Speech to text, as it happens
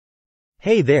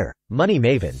Hey there, Money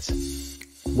Mavens.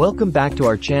 Welcome back to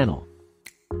our channel.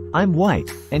 I'm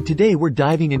White, and today we're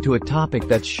diving into a topic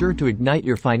that's sure to ignite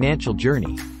your financial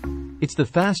journey. It's the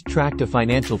fast track to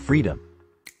financial freedom.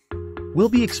 We'll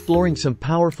be exploring some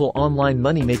powerful online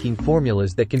money-making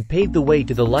formulas that can pave the way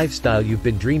to the lifestyle you've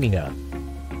been dreaming of.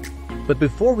 But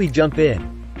before we jump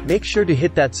in, make sure to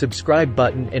hit that subscribe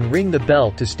button and ring the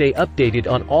bell to stay updated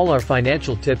on all our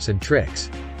financial tips and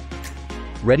tricks.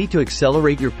 Ready to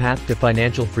accelerate your path to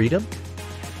financial freedom?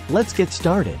 Let's get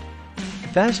started.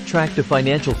 Fast track to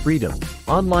financial freedom,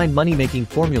 online money-making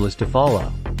formulas to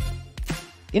follow.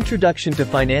 Introduction to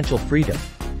financial freedom.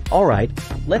 Alright,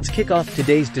 let's kick off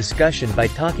today's discussion by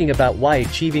talking about why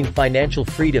achieving financial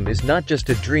freedom is not just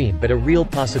a dream but a real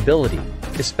possibility,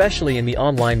 especially in the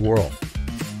online world.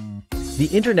 The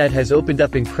internet has opened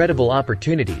up incredible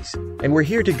opportunities, and we're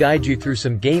here to guide you through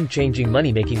some game-changing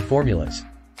money-making formulas.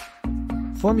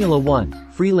 Formula 1.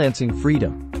 Freelancing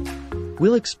freedom.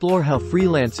 We'll explore how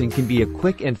freelancing can be a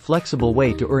quick and flexible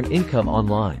way to earn income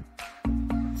online.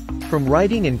 From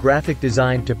writing and graphic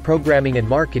design to programming and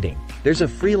marketing, there's a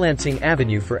freelancing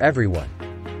avenue for everyone.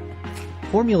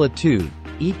 Formula 2.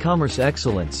 E-commerce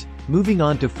excellence. Moving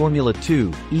on to Formula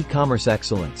 2. E-commerce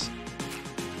excellence.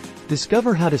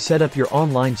 Discover how to set up your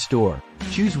online store,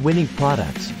 choose winning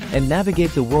products, and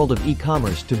navigate the world of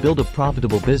e-commerce to build a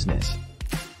profitable business.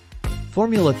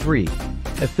 Formula 3.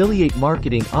 Affiliate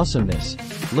marketing awesomeness.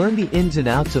 Learn the ins and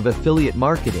outs of affiliate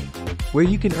marketing, where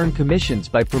you can earn commissions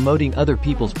by promoting other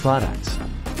people's products.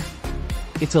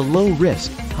 It's a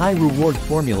low-risk, high-reward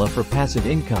formula for passive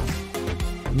income.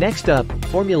 Next up,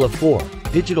 Formula 4.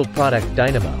 Digital Product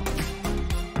Dynamo.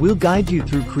 We'll guide you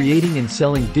through creating and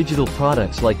selling digital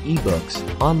products like ebooks,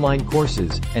 online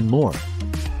courses, and more.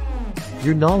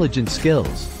 Your knowledge and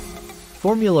skills.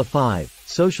 Formula 5.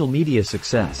 Social media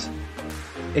success.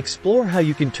 Explore how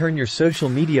you can turn your social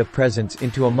media presence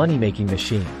into a money-making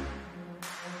machine.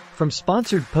 From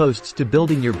sponsored posts to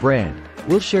building your brand,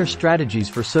 we'll share strategies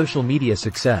for social media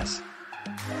success.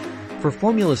 For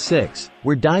Formula 6,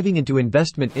 we're diving into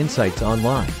investment insights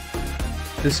online.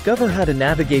 Discover how to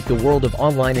navigate the world of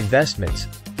online investments,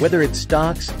 whether it's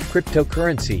stocks,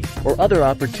 cryptocurrency, or other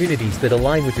opportunities that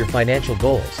align with your financial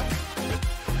goals.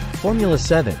 Formula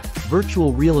 7.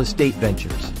 Virtual real estate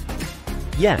ventures.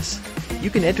 Yes, you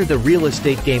can enter the real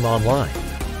estate game online.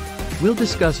 We'll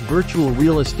discuss virtual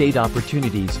real estate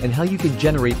opportunities and how you can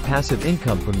generate passive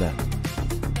income from them.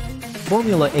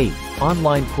 Formula 8.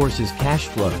 Online courses cash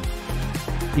flow.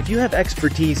 If you have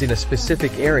expertise in a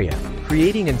specific area,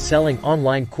 creating and selling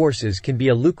online courses can be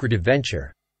a lucrative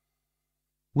venture.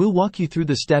 We'll walk you through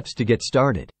the steps to get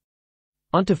started.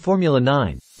 On to Formula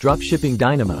 9. Dropshipping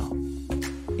Dynamo.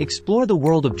 Explore the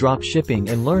world of dropshipping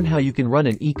and learn how you can run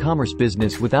an e-commerce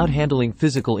business without handling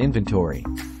physical inventory.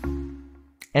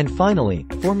 And finally,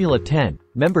 Formula 10.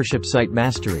 Membership Site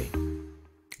Mastery.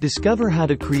 Discover how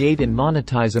to create and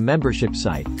monetize a membership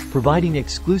site, providing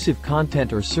exclusive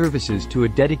content or services to a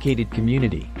dedicated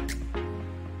community.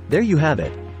 There you have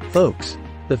it, folks.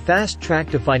 The fast track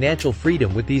to financial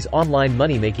freedom with these online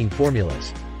money-making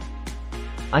formulas.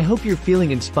 I hope you're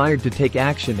feeling inspired to take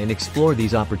action and explore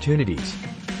these opportunities.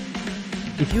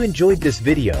 If you enjoyed this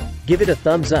video, give it a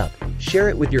thumbs up, share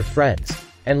it with your friends,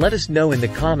 and let us know in the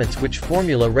comments which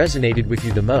formula resonated with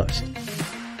you the most.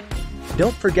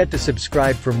 Don't forget to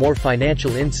subscribe for more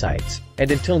financial insights,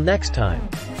 and until next time,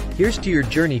 here's to your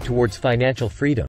journey towards financial freedom.